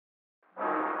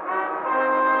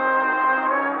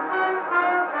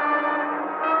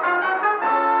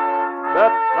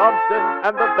Thompson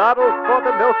and the battle for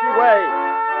the Milky Way.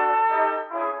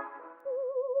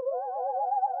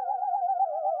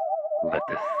 Let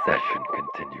the session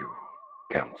continue.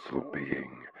 Council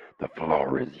being, the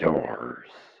floor is yours.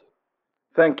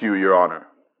 Thank you, Your Honor.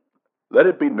 Let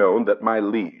it be known that my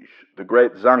liege, the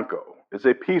great Zanko, is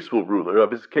a peaceful ruler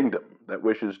of his kingdom that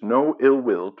wishes no ill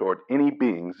will toward any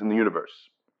beings in the universe,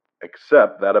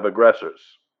 except that of aggressors.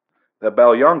 The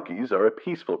Balyonkis are a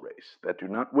peaceful race that do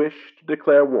not wish to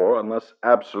declare war unless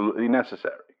absolutely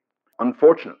necessary.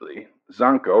 Unfortunately,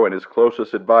 Zanko and his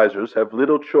closest advisors have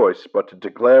little choice but to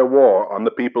declare war on the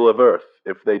people of Earth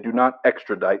if they do not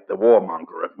extradite the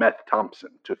warmonger of Meth Thompson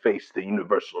to face the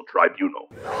Universal Tribunal.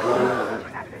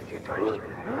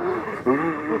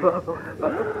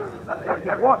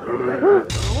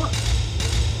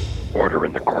 Order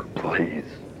in the court, please.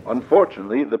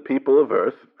 Unfortunately, the people of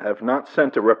Earth have not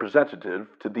sent a representative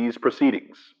to these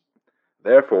proceedings.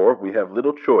 Therefore, we have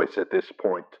little choice at this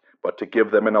point but to give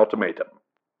them an ultimatum.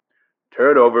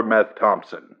 Turn over Meth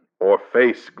Thompson, or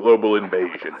face global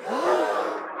invasion.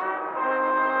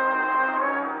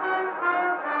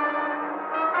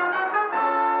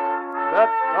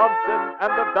 Meth Thompson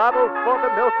and the battle for the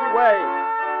Milky Way.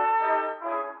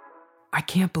 I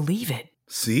can't believe it.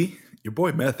 See? Your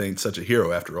boy Meth ain't such a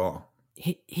hero after all.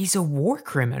 He's a war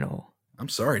criminal. I'm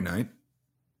sorry, Knight.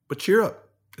 But cheer up.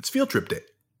 It's field trip day.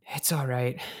 It's all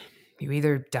right. You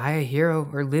either die a hero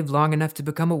or live long enough to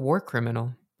become a war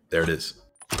criminal. There it is.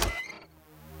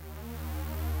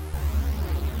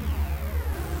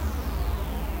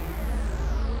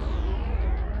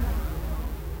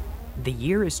 The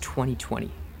year is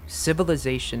 2020.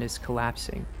 Civilization is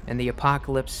collapsing, and the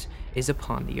apocalypse is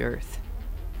upon the Earth.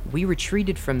 We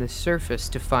retreated from the surface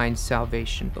to find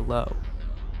salvation below.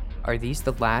 Are these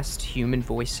the last human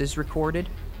voices recorded?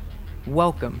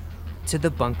 Welcome to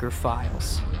the Bunker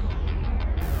Files.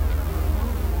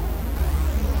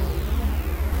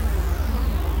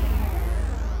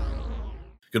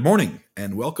 Good morning,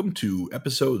 and welcome to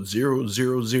episode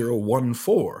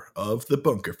 00014 of The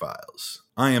Bunker Files.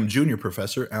 I am Junior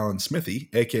Professor Alan Smithy,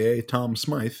 aka Tom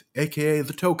Smythe, aka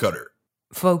the Toe Cutter.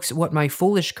 Folks, what my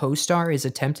foolish co-star is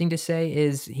attempting to say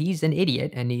is he's an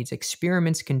idiot and needs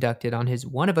experiments conducted on his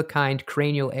one-of-a-kind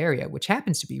cranial area, which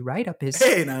happens to be right up his...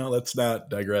 Hey, now, let's not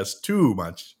digress too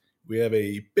much. We have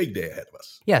a big day ahead of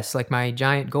us. Yes, like my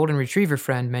giant golden retriever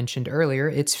friend mentioned earlier,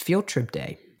 it's field trip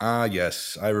day. Ah,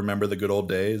 yes, I remember the good old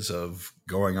days of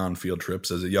going on field trips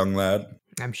as a young lad.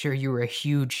 I'm sure you were a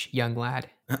huge young lad.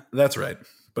 That's right,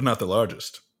 but not the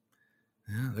largest.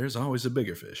 Yeah, there's always a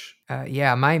bigger fish.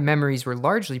 Yeah, my memories were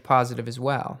largely positive as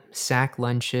well. Sack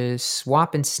lunches,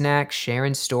 swapping snacks,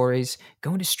 sharing stories,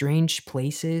 going to strange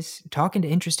places, talking to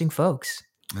interesting folks.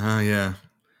 Ah, yeah.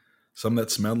 Some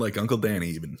that smelled like Uncle Danny,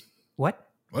 even. What?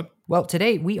 What? Well,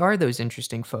 today we are those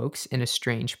interesting folks in a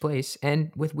strange place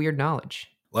and with weird knowledge.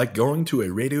 Like going to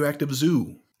a radioactive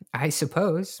zoo. I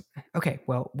suppose. Okay,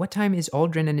 well, what time is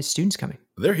Auldrin and his students coming?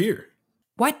 They're here.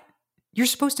 What? You're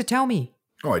supposed to tell me.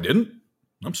 Oh, I didn't?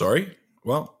 I'm sorry.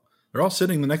 Well, they're all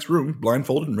sitting in the next room,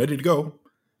 blindfolded and ready to go.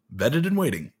 Vetted and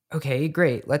waiting. Okay,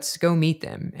 great. Let's go meet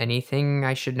them. Anything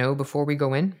I should know before we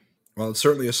go in? Well, it's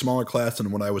certainly a smaller class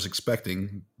than what I was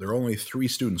expecting. There are only 3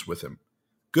 students with him.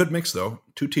 Good mix, though.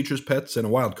 2 teachers' pets and a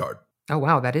wild card. Oh,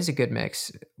 wow, that is a good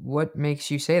mix. What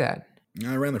makes you say that?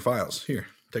 I ran their files. Here,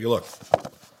 take a look.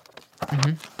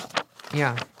 Mm-hmm.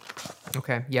 Yeah.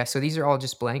 Okay, yeah, so these are all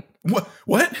just blank. What?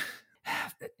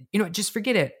 You know what, just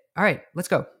forget it. All right, let's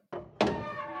go.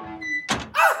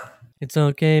 It's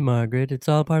okay, Margaret. It's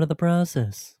all part of the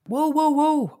process.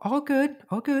 Whoa. All good.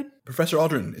 Professor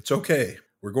Auldrin, it's okay.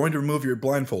 We're going to remove your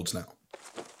blindfolds now.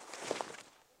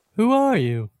 Who are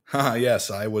you? Haha, yes,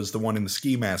 I was the one in the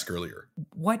ski mask earlier.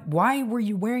 What? Why were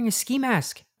you wearing a ski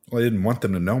mask? Well, I didn't want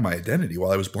them to know my identity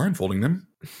while I was blindfolding them.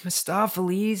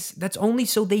 Mistopheles, that's only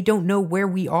so they don't know where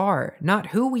we are, not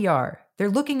who we are. They're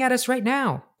looking at us right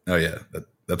now. Oh yeah,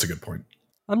 that's a good point.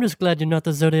 I'm just glad you're not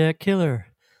the Zodiac Killer.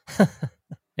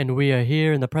 And we are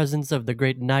here in the presence of the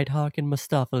great Nighthawk and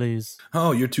Mistopheles.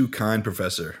 Oh, you're too kind,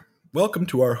 Professor. Welcome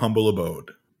to our humble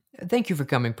abode. Thank you for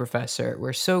coming, Professor.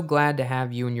 We're so glad to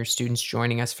have you and your students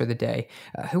joining us for the day.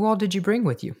 Who all did you bring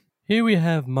with you? Here we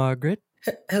have Margaret.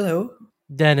 Hello.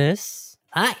 Dennis.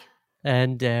 Hi.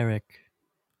 And Derek.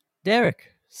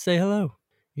 Derek, say hello.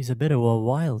 He's a bit of a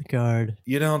wild card.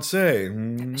 You don't say.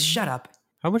 Shut up.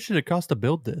 How much did it cost to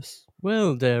build this?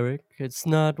 Well, Derek, it's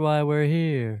not why we're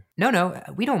here. No,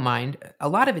 we don't mind. A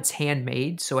lot of it's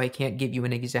handmade, so I can't give you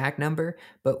an exact number,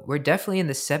 but we're definitely in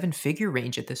the 7-figure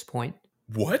range at this point.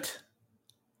 What?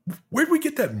 Where'd we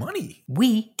get that money?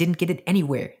 We didn't get it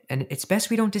anywhere, and it's best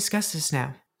we don't discuss this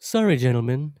now. Sorry,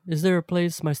 gentlemen. Is there a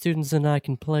place my students and I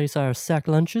can place our sack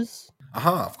lunches?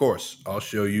 Aha, of course. I'll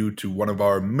show you to one of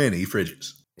our many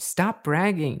fridges. Stop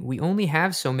bragging. We only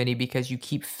have so many because you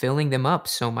keep filling them up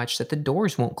so much that the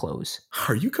doors won't close.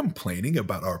 Are you complaining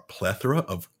about our plethora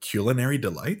of culinary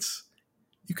delights?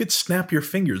 You could snap your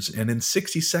fingers and in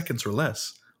 60 seconds or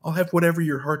less, I'll have whatever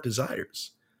your heart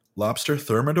desires. Lobster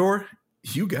thermidor?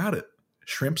 You got it.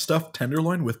 Shrimp stuffed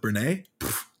tenderloin with Béarnaise?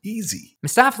 Pff, easy.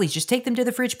 Mistopheles, just take them to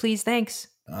the fridge, please. Thanks.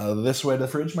 This way to the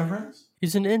fridge, my friends?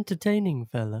 He's an entertaining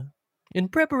fella. In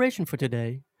preparation for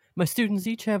today, my students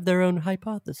each have their own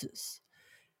hypothesis.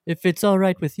 If it's all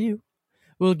right with you,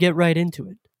 we'll get right into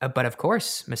it. But of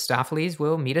course, Mistopheles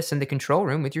will meet us in the control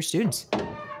room with your students.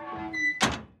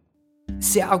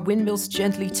 There are windmills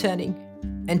gently turning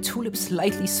and tulips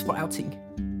lightly sprouting.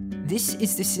 This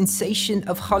is the sensation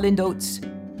of Holland oats,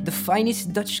 the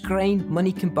finest Dutch grain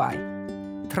money can buy.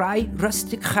 Try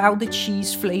rustic Gouda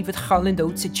cheese-flavored Holland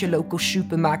oats at your local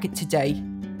supermarket today.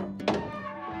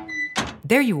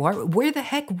 There you are. Where the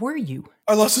heck were you?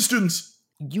 I lost the students.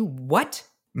 You what?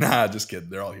 Nah, just kidding.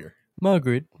 They're all here.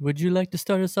 Margaret, would you like to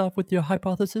start us off with your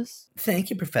hypothesis?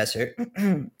 Thank you, Professor.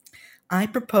 I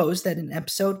propose that in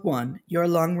Episode 1, your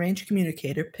long-range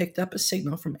communicator picked up a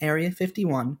signal from Area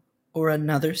 51 or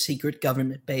another secret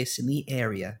government base in the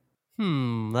area.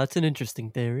 That's an interesting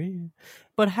theory.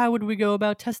 But how would we go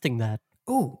about testing that?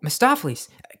 Ooh, Mistopheles,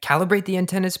 calibrate the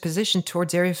antenna's position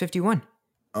towards Area 51.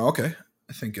 Oh, okay.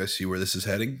 I think I see where this is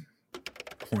heading.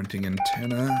 Pointing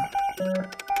antenna.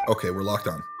 Okay, we're locked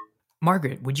on.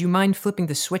 Margaret, would you mind flipping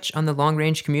the switch on the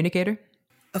long-range communicator?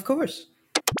 Of course.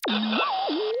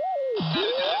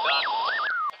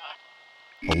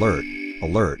 Alert!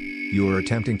 Alert! You are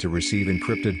attempting to receive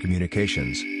encrypted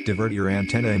communications. Divert your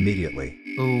antenna immediately.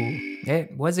 Ooh,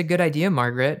 it was a good idea,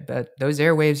 Margaret, but those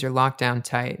airwaves are locked down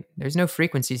tight. There's no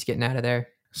frequencies getting out of there.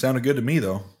 Sounded good to me,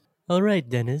 though. All right,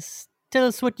 Dennis. Tell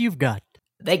us what you've got.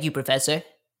 Thank you, Professor.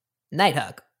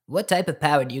 Nighthawk, what type of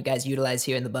power do you guys utilize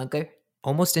here in the bunker?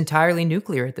 Almost entirely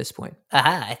nuclear at this point.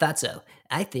 Aha, I thought so.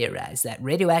 I theorized that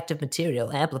radioactive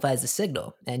material amplifies the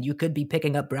signal, and you could be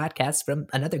picking up broadcasts from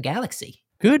another galaxy.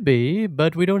 Could be,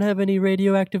 but we don't have any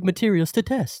radioactive materials to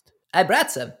test. I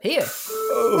brought some. Here.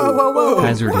 Whoa.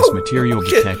 Hazardous material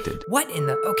detected. What in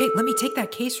the... Okay, let me take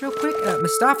that case real quick.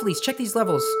 Mistopheles, check these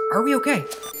levels. Are we okay?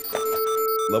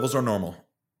 Levels are normal.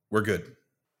 We're good.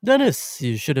 Dennis,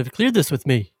 you should have cleared this with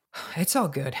me. It's all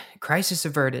good. Crisis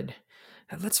averted.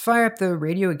 Let's fire up the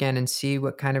radio again and see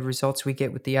what kind of results we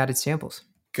get with the added samples.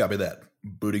 Copy that.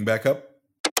 Booting back up.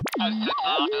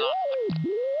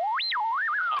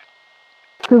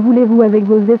 Que voulez-vous avec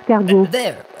vos escargots?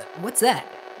 There. What's that?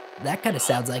 That kind of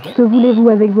sounds like it. Que voulez-vous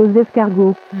avec vos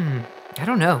escargots? I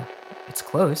don't know. It's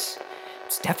close.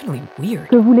 It's definitely weird.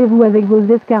 Que voulez-vous avec vos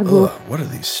escargots? Ugh, what are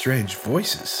these strange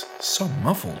voices? So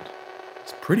muffled.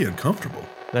 It's pretty uncomfortable.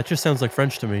 That just sounds like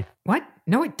French to me. What?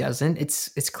 No, it doesn't.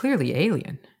 It's clearly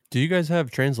alien. Do you guys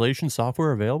have translation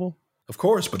software available? Of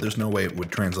course, but there's no way it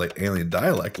would translate alien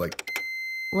dialect like...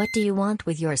 What do you want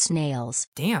with your snails?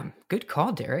 Damn, good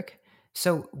call, Derek.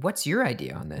 So, what's your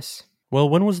idea on this? Well,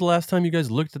 when was the last time you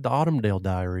guys looked at the Autumndale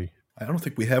diary? I don't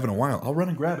think we have in a while. I'll run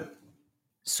and grab it.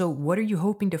 So, what are you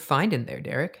hoping to find in there,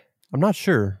 Derek? I'm not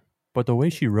sure, but the way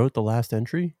she wrote the last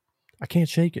entry, I can't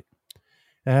shake it.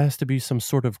 It has to be some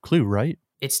sort of clue, right?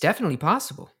 It's definitely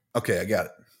possible. Okay, I got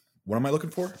it. What am I looking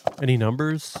for? Any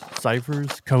numbers,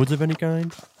 ciphers, codes of any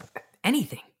kind?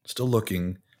 Anything. Still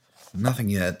looking. Nothing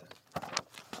yet.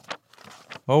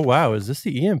 Oh wow, is this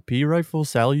the EMP rifle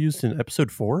Sally used in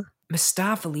episode 4?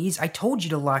 Mistopheles, I told you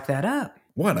to lock that up.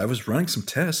 What? I was running some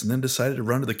tests and then decided to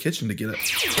run to the kitchen to get it.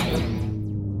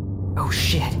 Oh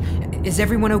shit. Is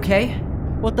everyone okay?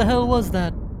 What the hell was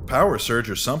that? Power surge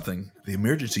or something. The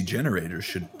emergency generator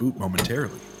should boot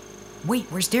momentarily. Wait,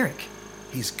 where's Derek?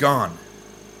 He's gone.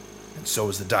 And so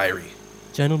is the diary.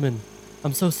 Gentlemen,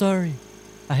 I'm so sorry.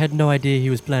 I had no idea he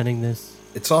was planning this.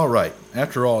 It's all right.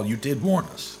 After all, you did warn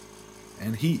us.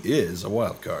 And he is a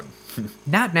wild card.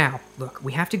 Not now. Look,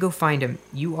 we have to go find him.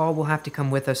 You all will have to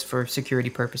come with us for security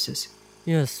purposes.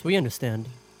 Yes, we understand.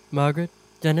 Margaret,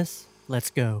 Dennis, let's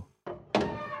go.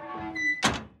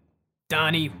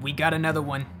 Donnie, we got another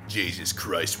one. Jesus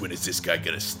Christ, when is this guy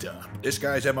gonna stop? This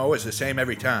guy's MO is the same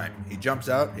every time. He jumps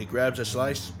out, he grabs a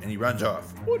slice, and he runs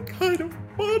off. What kind of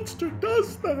monster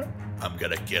does that? I'm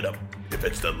gonna get him, if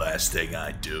it's the last thing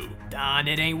I do. Don,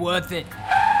 it ain't worth it.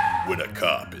 When a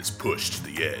cop is pushed to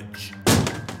the edge.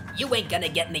 You ain't gonna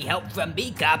get any help from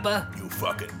me, copper. You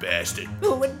fucking bastard.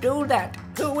 Who would do that?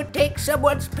 Who would take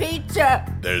someone's pizza?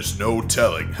 There's no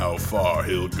telling how far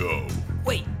he'll go.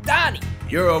 Wait, Donnie!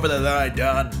 You're over the line,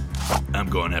 Don. I'm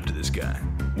going after this guy.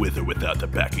 with or without the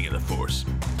backing of the Force.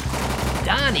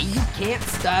 Donnie, you can't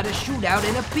start a shootout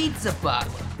in a pizza parlor.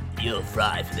 You'll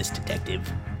fry for this,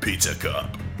 detective. Pizza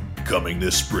Cop, coming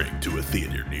this spring to a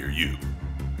theater near you.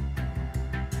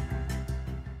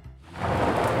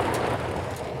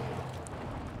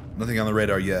 Nothing on the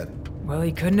radar yet. Well,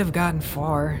 he couldn't have gotten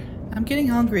far. I'm getting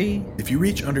hungry. If you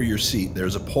reach under your seat,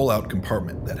 there's a pull-out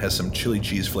compartment that has some chili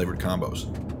cheese flavored combos.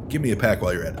 Give me a pack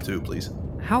while you're at it too, please.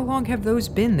 How long have those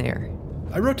been there?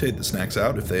 I rotate the snacks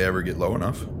out if they ever get low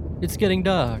enough. It's getting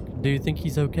dark. Do you think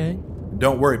he's okay?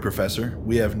 Don't worry, Professor.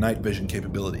 We have night vision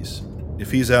capabilities.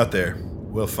 If he's out there,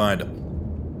 we'll find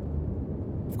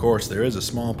him. Of course, there is a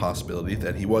small possibility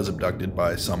that he was abducted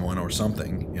by someone or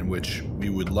something, in which we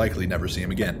would likely never see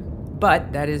him again.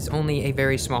 But that is only a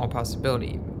very small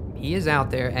possibility. He is out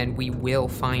there and we will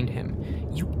find him.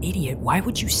 You idiot, why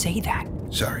would you say that?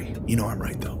 Sorry, you know I'm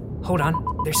right though. Hold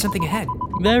on, there's something ahead.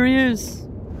 There he is.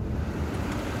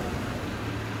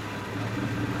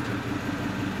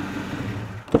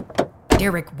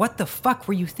 Derek, what the fuck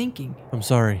were you thinking? I'm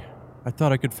sorry. I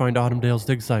thought I could find Autumndale's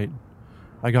dig site.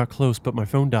 I got close, but my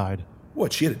phone died.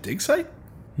 What, she had a dig site?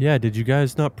 Yeah, did you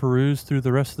guys not peruse through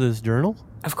the rest of this journal?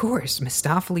 Of course,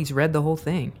 Mistopheles read the whole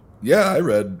thing. Yeah, I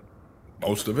read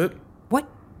most of it. What?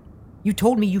 You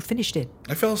told me you finished it.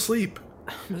 I fell asleep.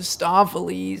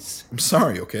 Mistopheles. I'm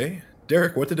sorry, okay?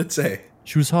 Derek, what did it say?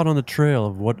 She was hot on the trail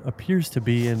of what appears to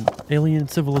be an alien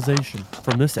civilization.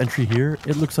 From this entry here,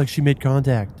 it looks like she made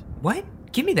contact. What?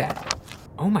 Give me that.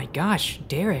 Oh my gosh,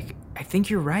 Derek, I think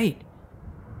you're right.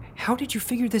 How did you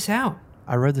figure this out?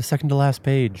 I read the second to last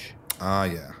page.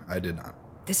 Yeah, I did not.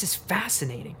 This is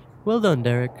fascinating. Well done,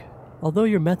 Derek. Although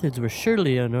your methods were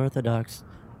surely unorthodox,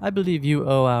 I believe you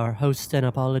owe our host an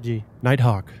apology.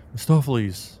 Nighthawk,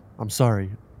 Mistopheles, I'm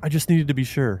sorry. I just needed to be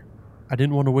sure. I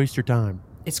didn't want to waste your time.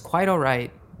 It's quite all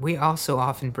right. We also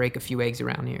often break a few eggs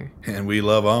around here. And we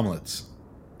love omelets.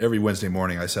 Every Wednesday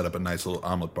morning I set up a nice little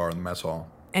omelet bar in the mess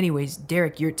hall. Anyways,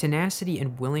 Derek, your tenacity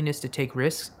and willingness to take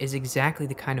risks is exactly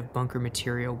the kind of bunker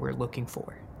material we're looking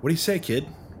for. What do you say, kid?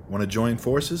 Want to join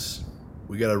forces?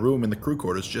 We got a room in the crew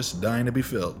quarters just dying to be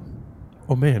filled.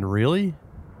 Oh man, really?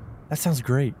 That sounds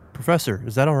great. Professor,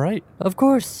 is that all right? Of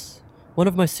course. One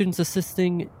of my students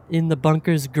assisting in the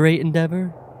bunker's great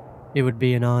endeavor? It would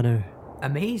be an honor.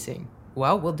 Amazing.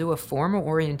 Well, we'll do a formal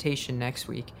orientation next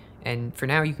week, and for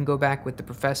now you can go back with the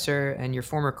professor and your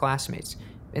former classmates.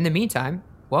 In the meantime,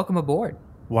 welcome aboard.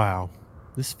 Wow,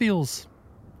 this feels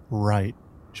right.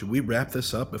 Should we wrap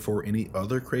this up before any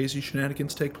other crazy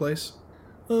shenanigans take place?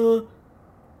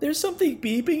 There's something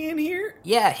beeping in here?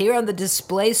 Yeah, here on the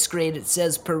display screen it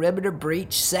says Perimeter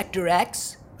Breach Sector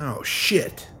X. Oh,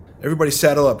 shit. Everybody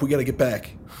saddle up. We gotta get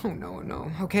back. Oh,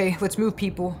 no. Okay, let's move,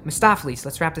 people. Mistopheles,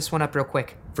 let's wrap this one up real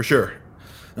quick. For sure.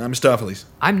 I'm Mistopheles.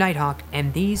 I'm Nighthawk,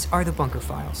 and these are the Bunker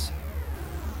Files.